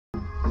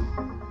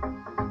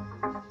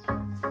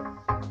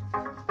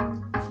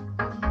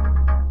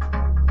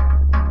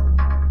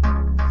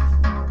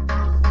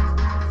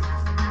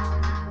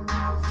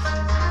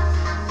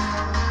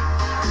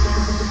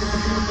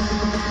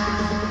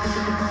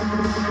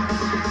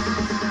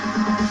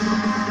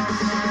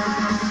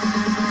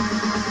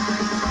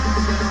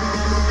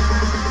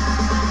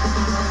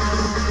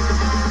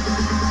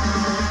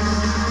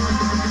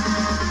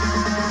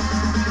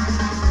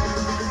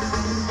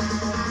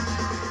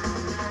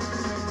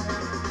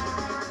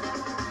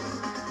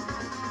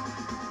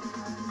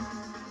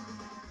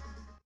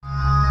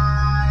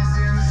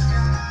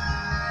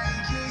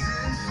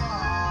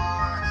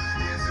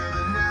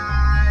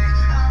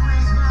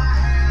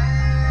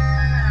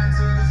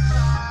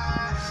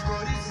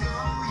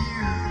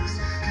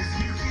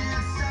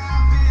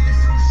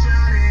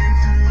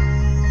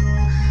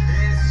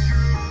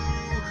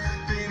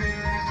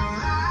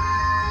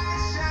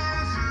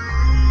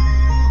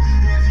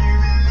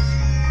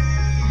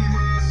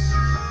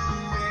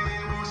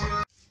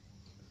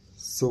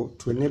So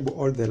to enable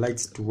all the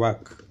lights to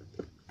work,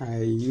 I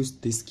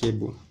used this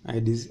cable.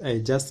 I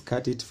just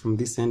cut it from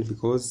this end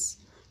because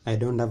I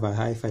don't have a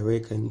HiFi where I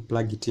can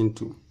plug it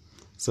into.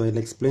 So I'll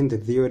explain the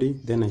theory,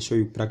 then I show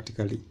you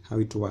practically how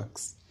it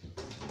works.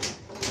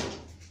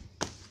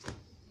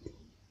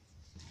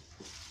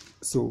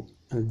 So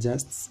I'll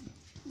just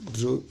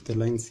draw the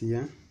lines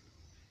here.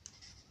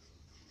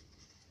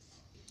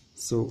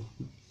 So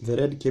the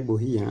red cable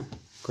here,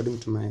 according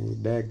to my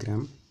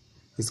diagram,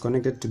 is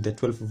connected to the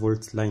 12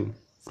 volts line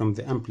from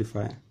the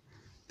amplifier.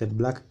 The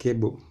black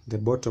cable, the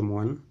bottom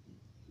one,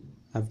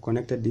 I've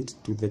connected it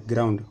to the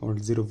ground or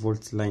 0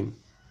 volts line.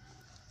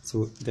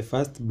 So the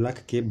first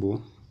black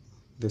cable,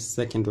 the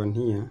second one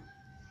here,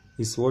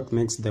 is what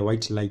makes the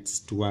white lights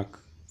to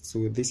work.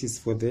 So this is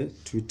for the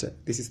tweeter.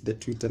 This is the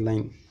tweeter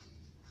line.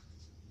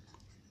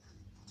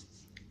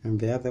 And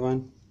the other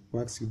one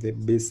works with the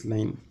base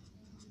line.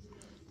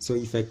 So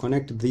if I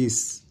connect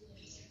this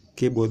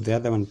cable, the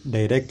other one,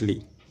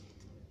 directly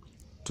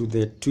to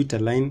the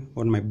tweeter line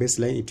on my base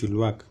line, it will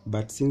work.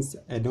 But since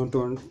I don't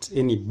want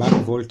any back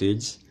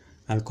voltage,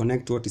 I'll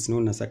connect what is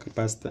known as a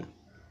capacitor.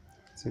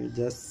 So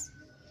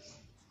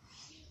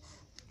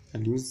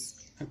I'll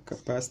use a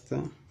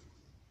capacitor,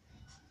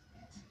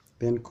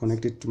 then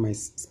connect it to my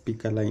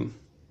speaker line.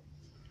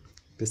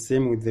 The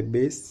same with the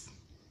base.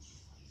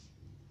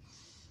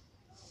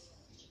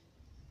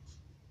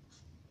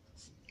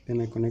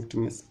 Then I connect to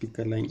my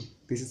speaker line.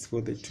 This is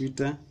for the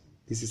tweeter,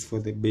 this is for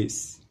the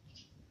base.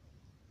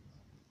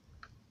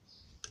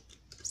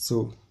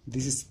 So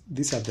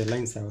these are the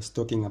lines I was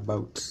talking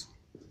about.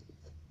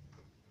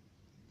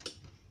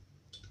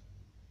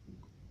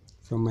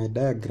 From my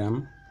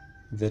diagram,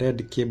 the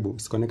red cable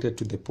is connected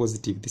to the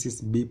positive. This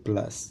is B+.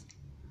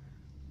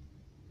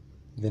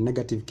 The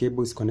negative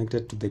cable is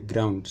connected to the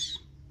ground.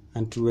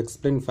 And to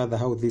explain further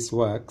how this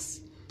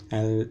works,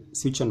 I'll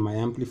switch on my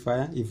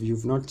amplifier. If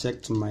you've not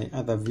checked my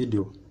other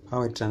video,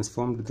 how I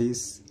transformed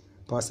this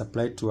power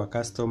supply to a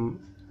custom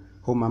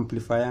home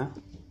amplifier,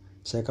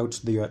 check out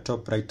your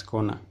top right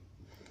corner.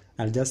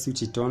 I'll just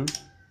switch it on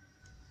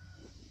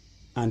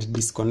and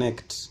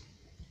disconnect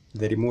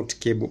the remote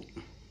cable.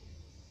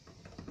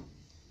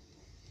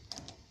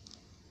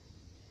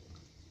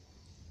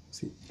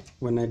 See,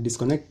 when I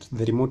disconnect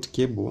the remote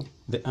cable,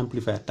 the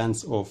amplifier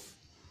turns off.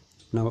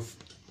 Now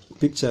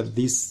picture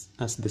this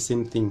as the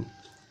same thing.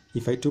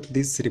 If I took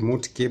this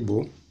remote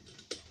cable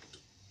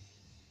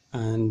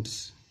and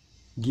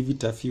give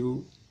it a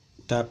few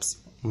taps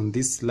on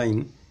this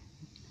line,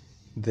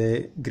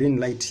 the green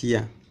light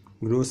here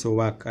will also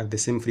work at the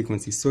same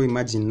frequency. So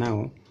imagine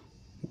now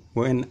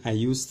when I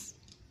use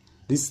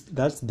this,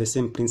 that's the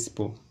same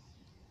principle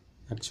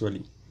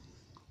actually.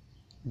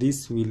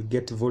 This will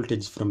get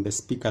voltage from the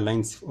speaker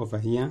lines over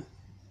here,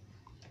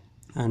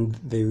 and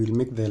they will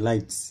make the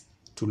lights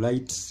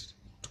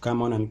to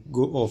come on and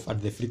go off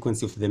at the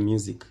frequency of the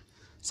music.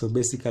 So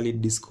basically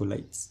disco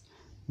lights.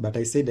 But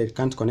I said I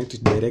can't connect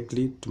it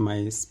directly to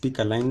my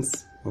speaker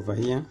lines over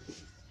here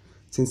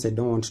since I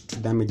don't want to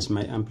damage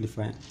my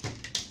amplifier.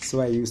 So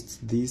I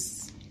used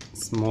these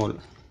small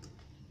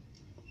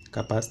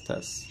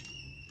capacitors.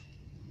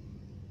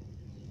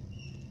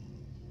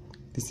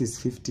 This is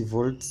 50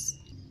 volts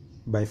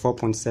by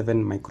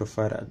 4.7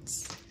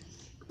 microfarads.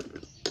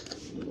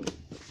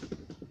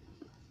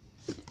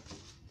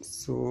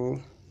 So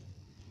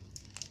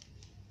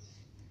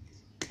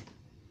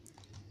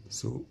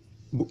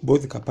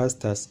both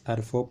capacitors are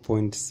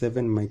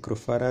 4.7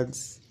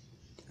 microfarads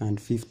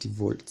and 50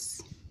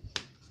 volts.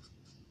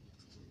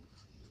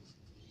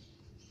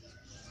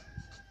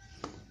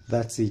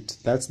 That's it.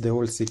 That's the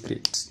whole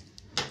secret.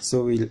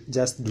 So we'll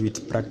just do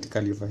it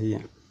practically over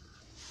here.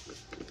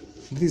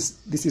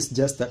 This is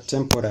just a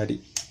temporary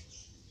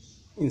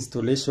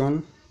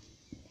installation.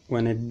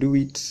 When I do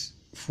it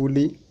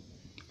fully,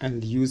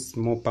 I'll use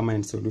more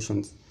permanent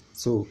solutions.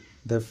 So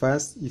the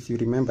first, if you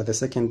remember, the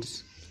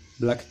second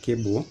black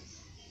cable,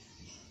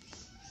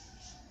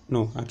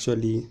 no,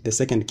 actually the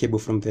second cable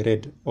from the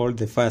red, or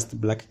the first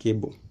black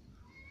cable,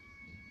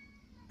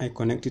 I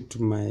connect it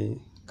to my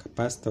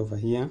capacitor over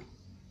here.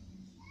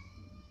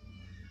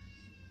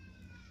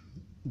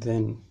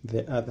 Then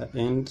the other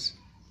end,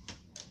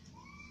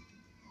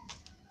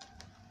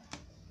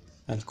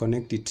 I'll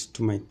connect it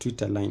to my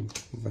tweeter line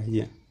over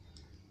here.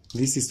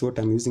 This is what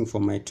I'm using for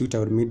my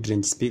tweeter or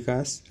mid-range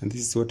speakers, and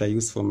this is what I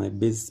use for my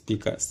bass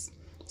speakers.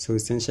 So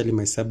essentially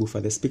my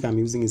subwoofer, the speaker I'm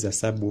using is a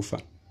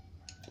subwoofer.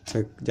 So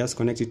I just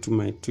connect it to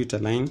my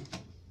tweeter line,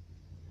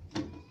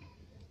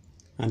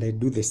 and I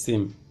do the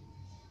same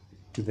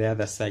to the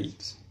other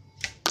side.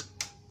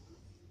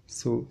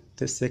 So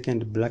the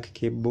second black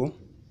cable,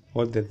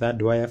 or the third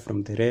wire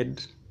from the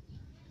red,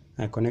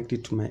 I connect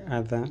it to my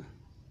other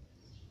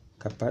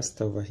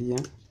capacitor over here.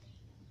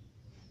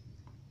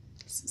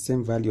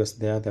 Same value as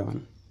the other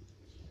one.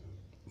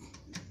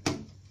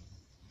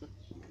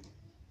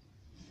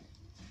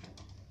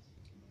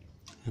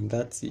 And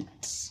that's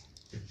it.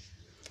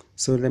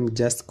 So let me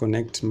just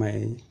connect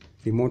my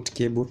remote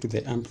cable to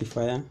the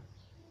amplifier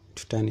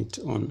to turn it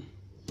on.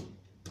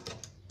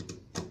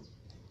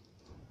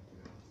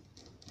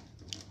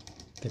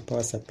 the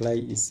power supply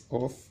is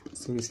off.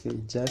 So if you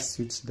just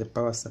switch the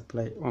power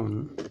supply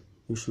on,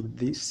 you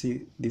should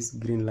see this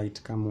green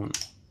light come on.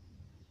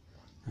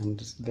 And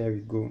there we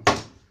go.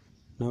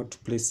 Now to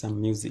play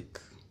some music.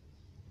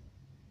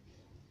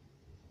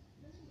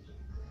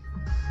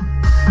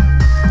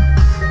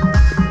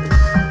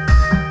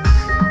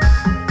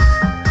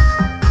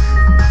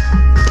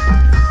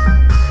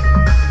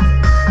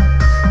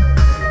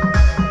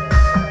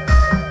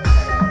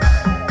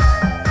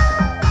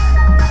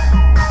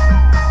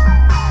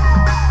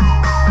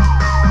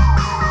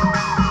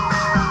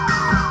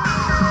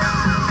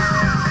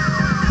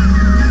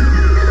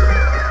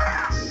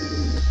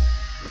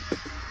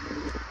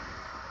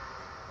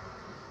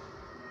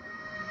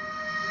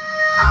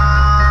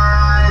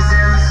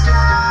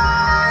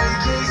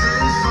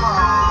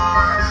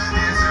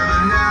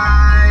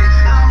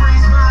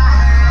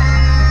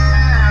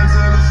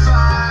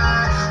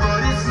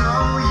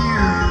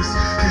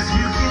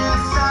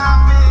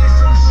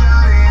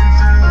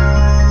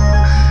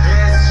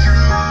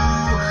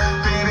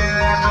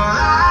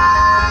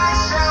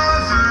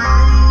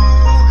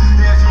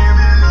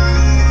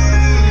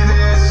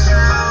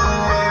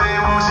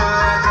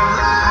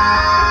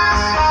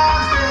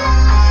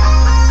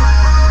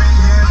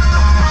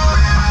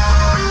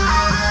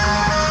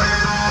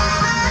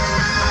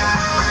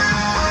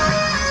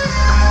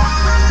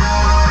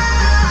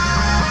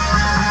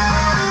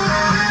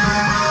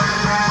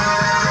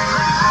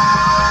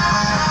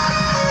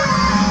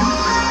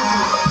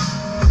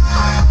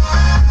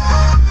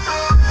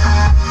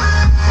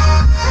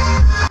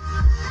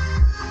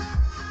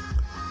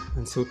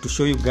 So to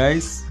show you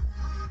guys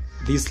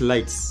these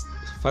lights,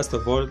 first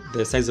of all,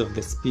 the size of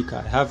the speaker.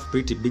 I have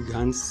pretty big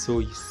hands, so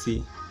you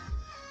see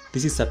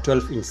this is a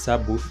 12-inch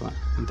subwoofer.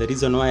 And the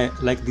reason why I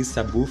like this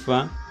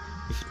subwoofer,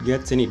 if it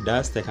gets any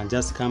dust, I can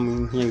just come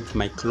in here with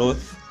my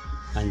cloth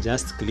and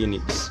just clean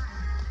it.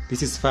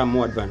 This is far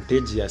more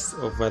advantageous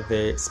over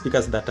the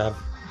speakers that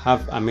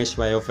have a mesh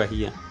wire over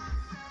here.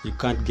 You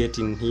can't get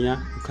in here,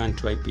 you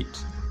can't wipe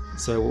it.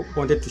 So I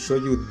wanted to show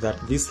you that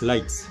these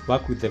lights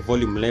work with the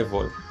volume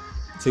level.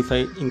 So if I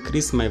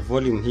increase my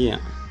volume here,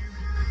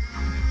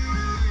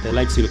 the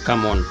lights will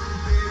come on.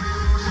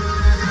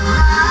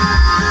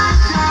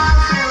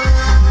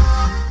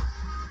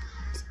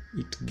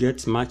 It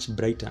gets much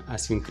brighter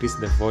as you increase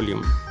the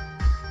volume.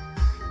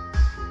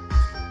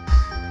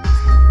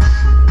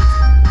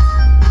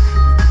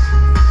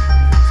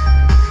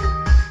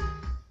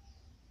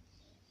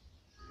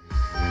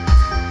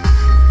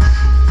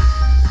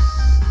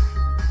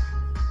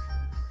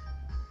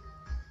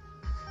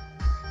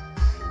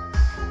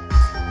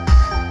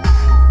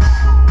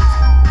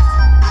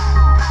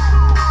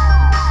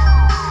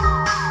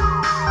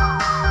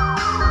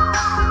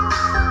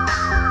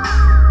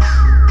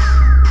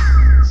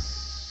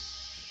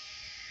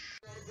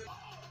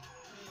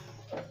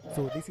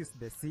 So this is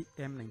the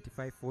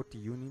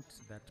CM9540 unit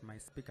that my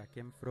speaker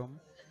came from.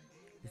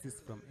 This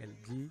is from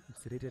LG.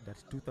 It's rated at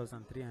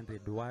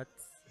 2300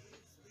 watts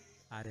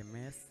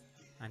RMS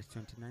and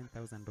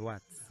 29,000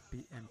 watts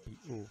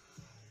PMPO.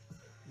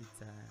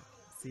 It's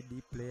a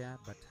CD player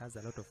but has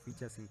a lot of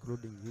features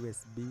including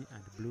USB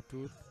and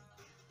Bluetooth.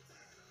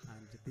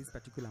 And this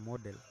particular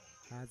model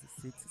has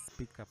 6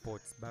 speaker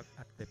ports back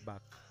at the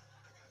back,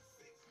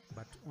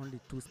 but only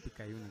 2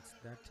 speaker units.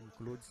 That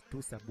includes 2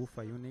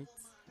 subwoofer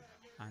units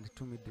and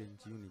 2 mid-range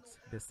units.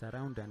 The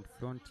surround and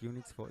front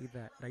units for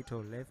either right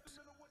or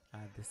left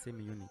are the same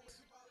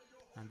unit.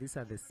 And these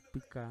are the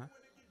speaker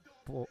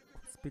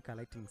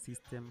lighting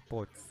system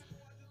ports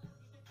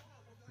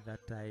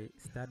that I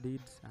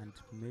studied and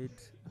made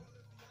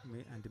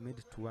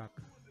to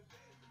work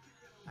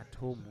at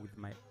home with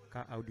my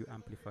car audio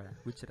amplifier,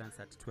 which runs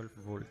at 12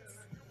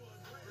 volts.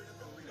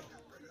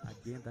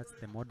 Again, that's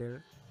the model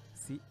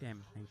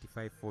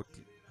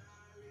CM9540.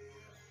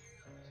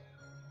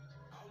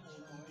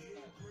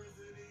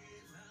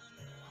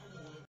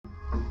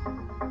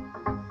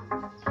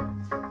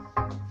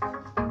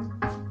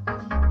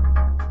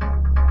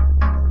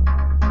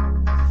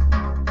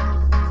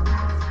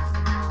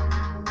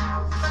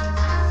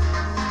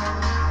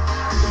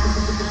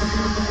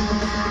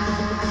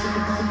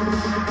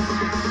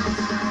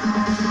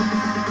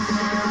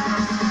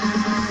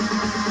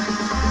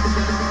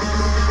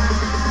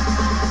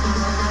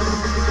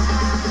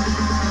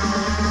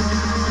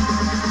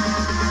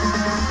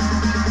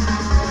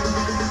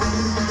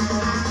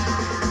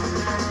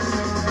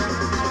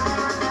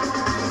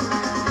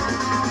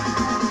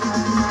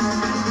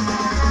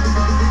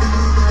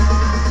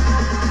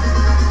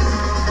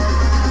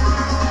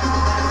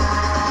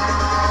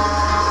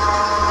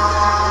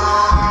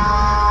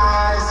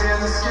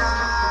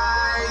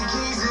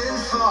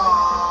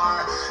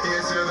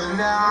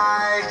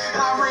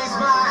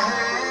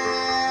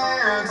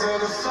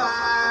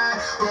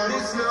 But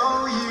it's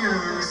no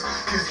use,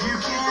 'cause you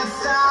can't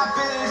stop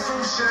it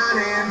from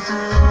shining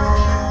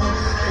through.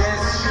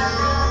 It's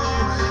true.